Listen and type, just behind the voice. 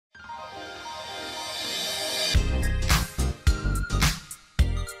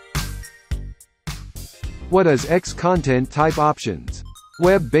What is X content type options?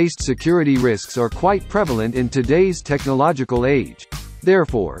 Web-based security risks are quite prevalent in today's technological age.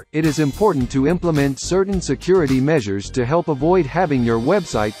 Therefore, it is important to implement certain security measures to help avoid having your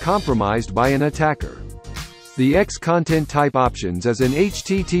website compromised by an attacker. The X content type options is an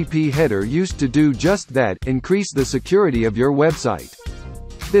HTTP header used to do just that, increase the security of your website.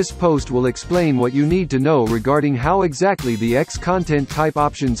 This post will explain what you need to know regarding how exactly the X content type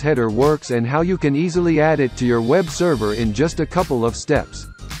options header works and how you can easily add it to your web server in just a couple of steps.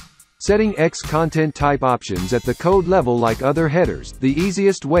 Setting X content type options at the code level like other headers, the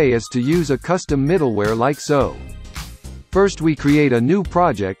easiest way is to use a custom middleware like so. First we create a new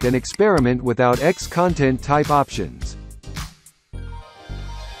project and experiment without X content type options.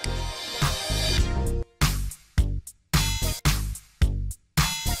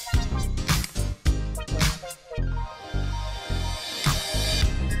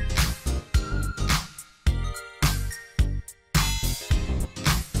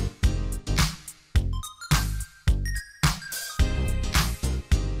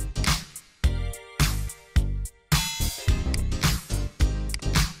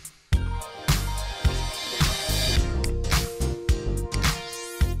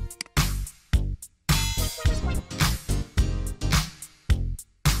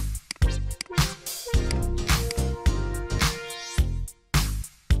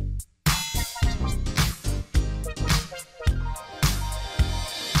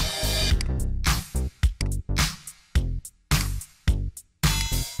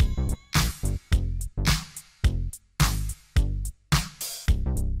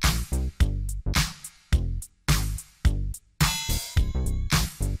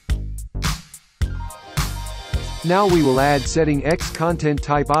 Now we will add setting X content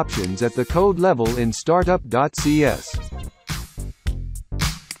type options at the code level in startup.cs.